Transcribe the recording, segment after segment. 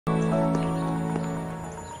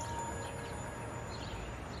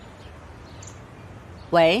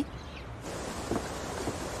喂。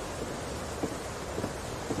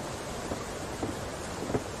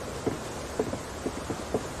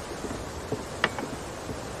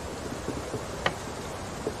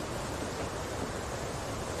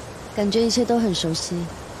感觉一切都很熟悉，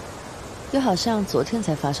又好像昨天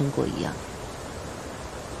才发生过一样。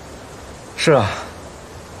是啊，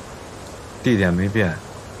地点没变，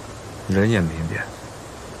人也没变，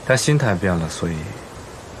但心态变了，所以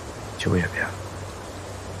酒也变了。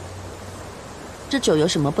这酒有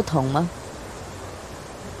什么不同吗？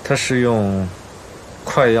它是用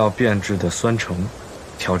快要变质的酸橙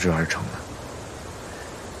调制而成的，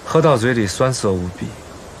喝到嘴里酸涩无比，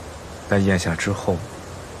但咽下之后，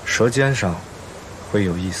舌尖上会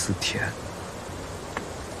有一丝甜。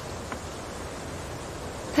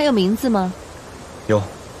它有名字吗？有，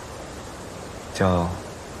叫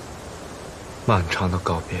漫长的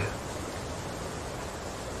告别。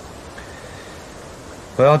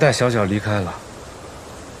我要带小小离开了，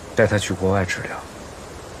带她去国外治疗。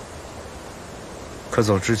可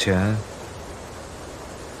走之前，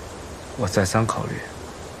我再三考虑，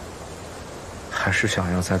还是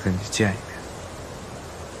想要再跟你见一面。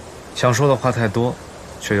想说的话太多，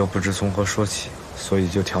却又不知从何说起，所以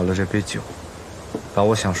就调了这杯酒，把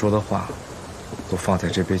我想说的话都放在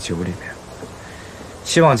这杯酒里面。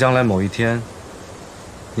希望将来某一天，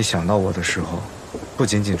你想到我的时候，不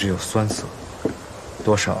仅仅只有酸涩，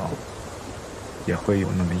多少也会有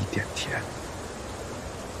那么一点甜。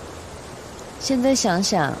现在想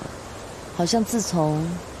想，好像自从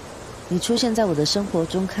你出现在我的生活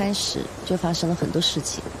中开始，就发生了很多事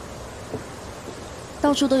情，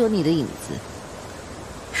到处都有你的影子。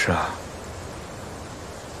是啊，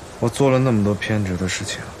我做了那么多偏执的事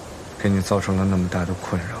情，给你造成了那么大的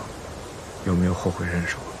困扰，有没有后悔认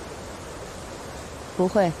手？不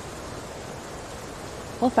会，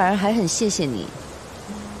我反而还很谢谢你。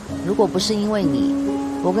如果不是因为你，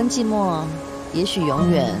我跟寂寞也许永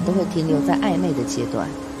远都会停留在暧昧的阶段。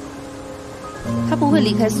他不会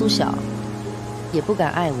离开苏晓，也不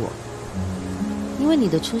敢爱我，因为你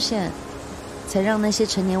的出现，才让那些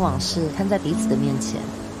陈年往事摊在彼此的面前。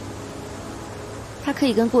他可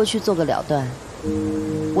以跟过去做个了断，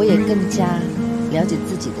我也更加了解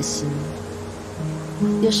自己的心。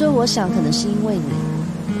有时候我想，可能是因为你，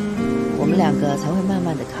我们两个才会慢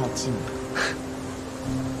慢的靠近。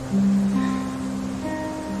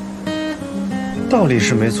道理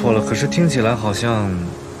是没错了，可是听起来好像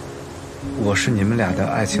我是你们俩的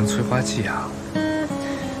爱情催化剂啊。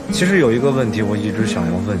其实有一个问题我一直想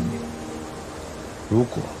要问你，如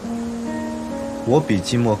果我比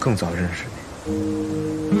寂寞更早认识你，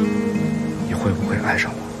你会不会爱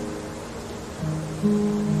上我？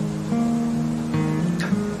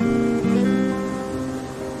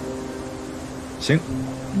行，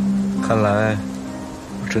看来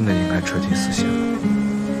我真的应该彻底死心了。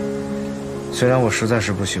虽然我实在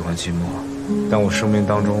是不喜欢寂寞，但我生命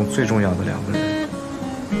当中最重要的两个人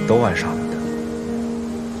都爱上了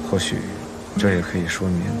他。或许这也可以说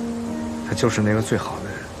明他就是那个最好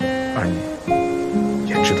的人，而你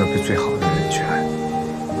也值得被最好的人去爱。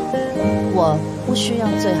我不需要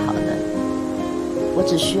最好的，我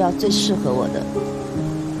只需要最适合我的。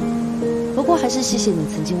不过还是谢谢你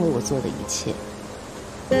曾经为我做的一切。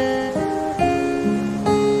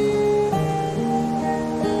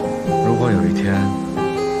如果有一天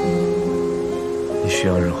你需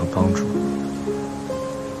要任何帮助，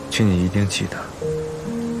请你一定记得，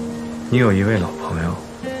你有一位老朋友，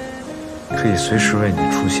可以随时为你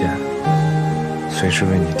出现，随时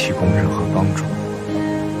为你提供任何帮助，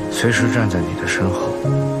随时站在你的身后，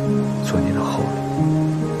做你的后路。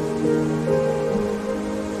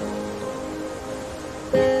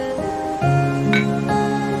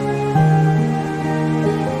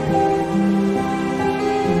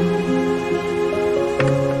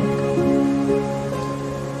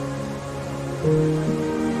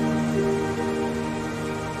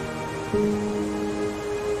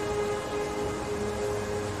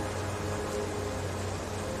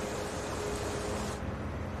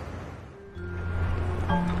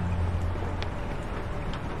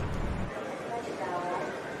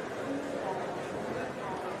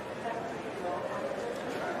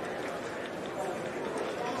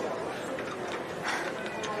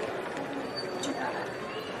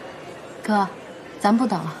哥，咱不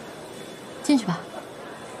等了，进去吧。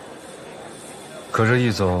可这一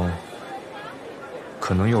走，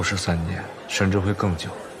可能又是3年，甚至会更久。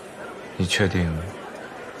你确定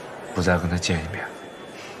不再跟他见一面？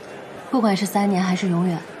不管是3年还是永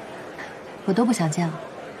远，我都不想见了。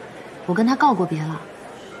我跟他告过别了。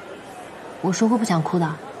我说过不想哭的，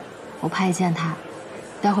我怕一见他，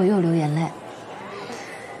待会儿又流眼泪。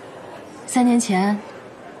3年前，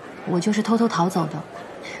我就是偷偷逃走的。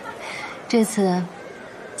这次，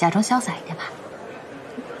假装潇洒一点吧。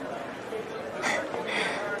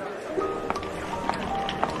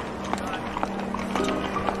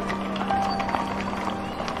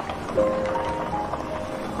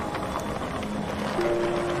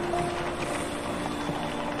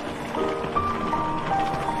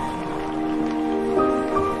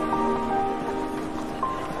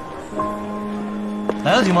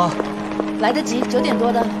来得及吗？来得及，9点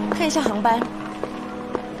多的，看一下航班。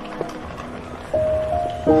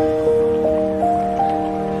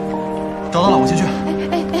找到了，我先去。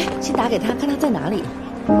先打给他，看他在哪里。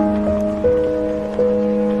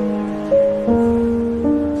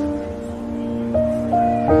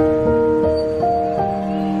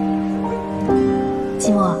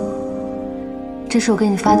季墨，这是我给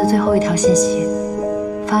你发的最后一条信息，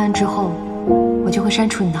发完之后，我就会删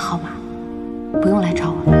除你的号码。不用来找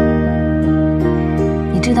我了。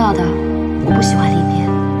你知道的，我不喜欢离别，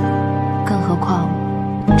更何况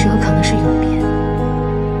只有可能是永别。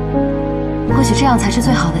或许这样才是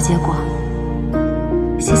最好的结果。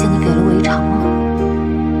谢谢你给了我一场梦，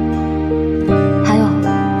还有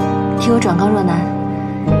替我转告若男，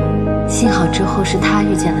幸好之后是他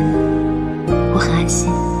遇见了你，我很安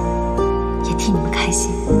心，也替你们开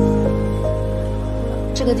心。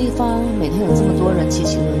这个地方每天有这么多人起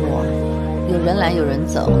起落落。有人来有人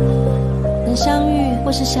走，能相遇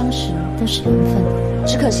或是相识都是缘分，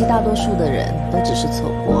只可惜大多数的人都只是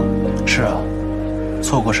错过。是啊，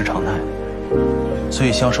错过是常态，所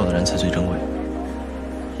以相守的人才最珍贵。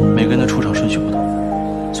每个人的出场顺序不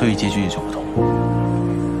同，所以结局也就不同。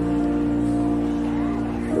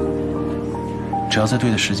只要在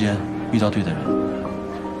对的时间遇到对的人，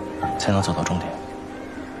才能走到终点。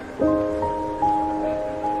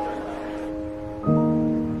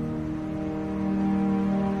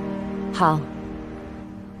好，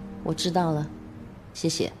我知道了，谢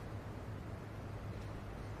谢。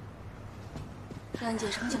兰姐，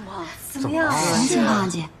什么情况？怎么样？什么情况啊，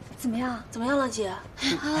姐？怎么样？怎么样了，姐？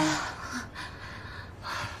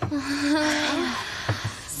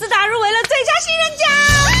斯达入围了最佳新人奖。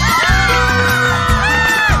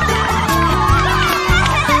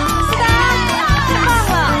斯达，太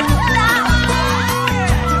棒了！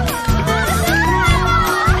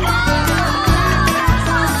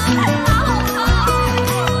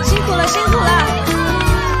辛苦了，辛苦了。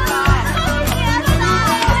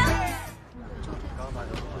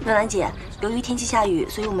若兰姐，由于天气下雨，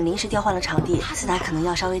所以我们临时调换了场地，斯达可能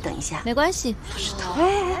要稍微等一下。没关系。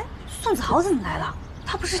哎，宋子豪怎么来了？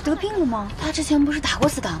他不是得病了吗？他之前不是打过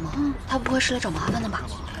斯达吗？他不会是来找麻烦的吧？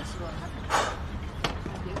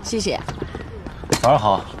谢谢。早上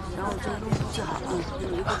好。然后这些东西记好了。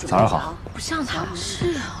早上好。不像他。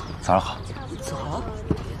是啊。早上好。走。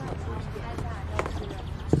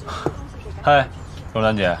嗨，若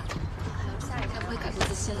兰姐。该不会改变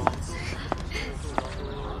自信了？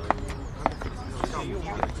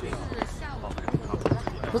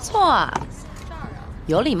不错啊，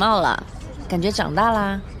有礼貌了，感觉长大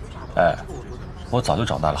啦。哎，我早就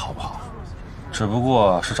长大了，好不好？只不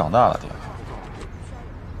过是长大了点。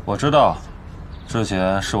我知道，之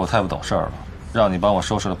前是我太不懂事儿了，让你帮我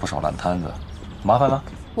收拾了不少烂摊子，麻烦了。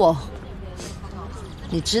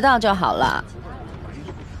你知道就好了。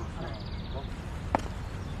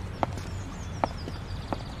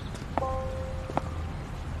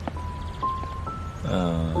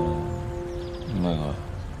那个，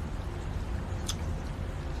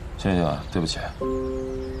谢谢啊，对不起。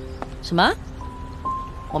什么？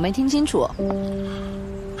我没听清楚。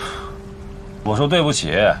我说对不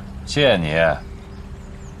起，谢谢你。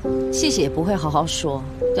谢谢也不会好好说，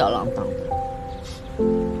吊儿郎当的。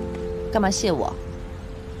干嘛谢我？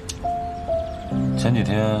前几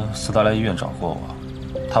天斯达来医院找过我，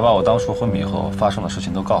他把我当初昏迷后发生的事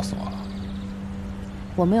情都告诉我了。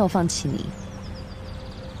我没有放弃你。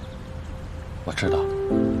我知道，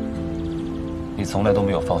你从来都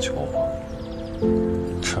没有放弃过我，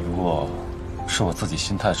只不过是我自己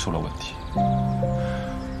心态出了问题。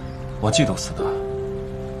我嫉妒斯达，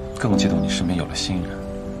更嫉妒你身边有了新人，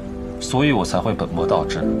所以我才会本末倒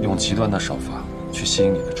置，用极端的手法去吸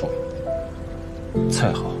引你的注意。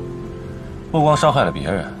最后，不光伤害了别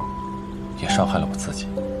人，也伤害了我自己。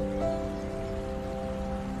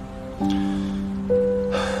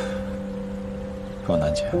若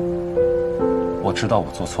楠姐，我知道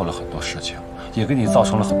我做错了很多事情，也给你造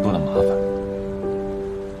成了很多的麻烦，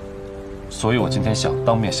所以我今天想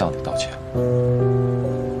当面向你道歉。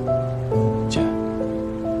姐，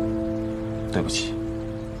对不起，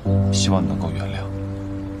希望你能够原谅。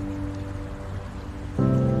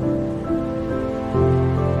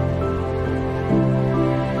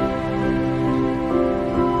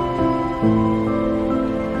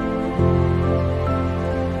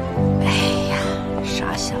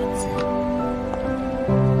傻小子，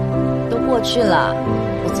都过去了，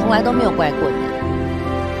我从来都没有怪过你。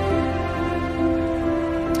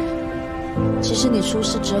其实你出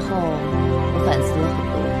事之后，我反思了很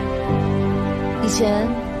多。以前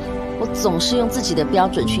我总是用自己的标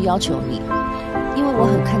准去要求你，因为我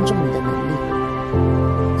很看重你的能力，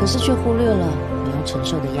可是却忽略了你要承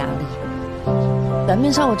受的压力。表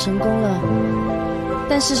面上我成功了，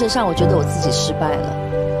但事实上我觉得我自己失败了，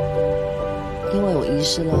因为我遗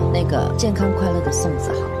失了那个健康快乐的宋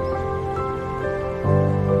子豪。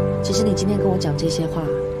其实你今天跟我讲这些话，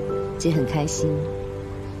姐很开心，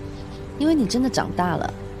因为你真的长大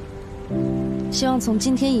了。希望从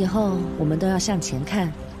今天以后，我们都要向前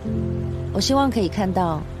看。我希望可以看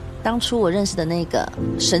到当初我认识的那个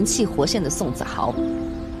神气活现的宋子豪。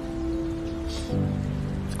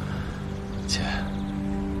姐，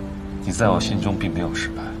你在我心中并没有失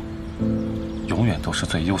败，永远都是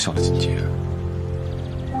最优秀的经纪人。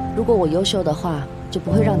如果我优秀的话，就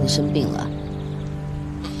不会让你生病了。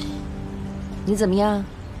你怎么样？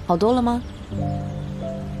好多了吗？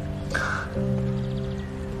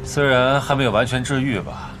虽然还没有完全治愈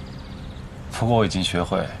吧，不过我已经学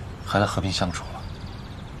会和他和平相处了。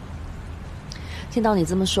听到你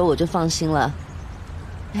这么说，我就放心了。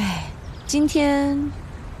哎，今天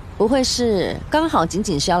不会是刚好仅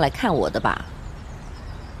仅是要来看我的吧？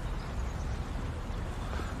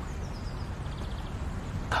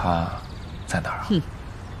他在哪儿啊？哼，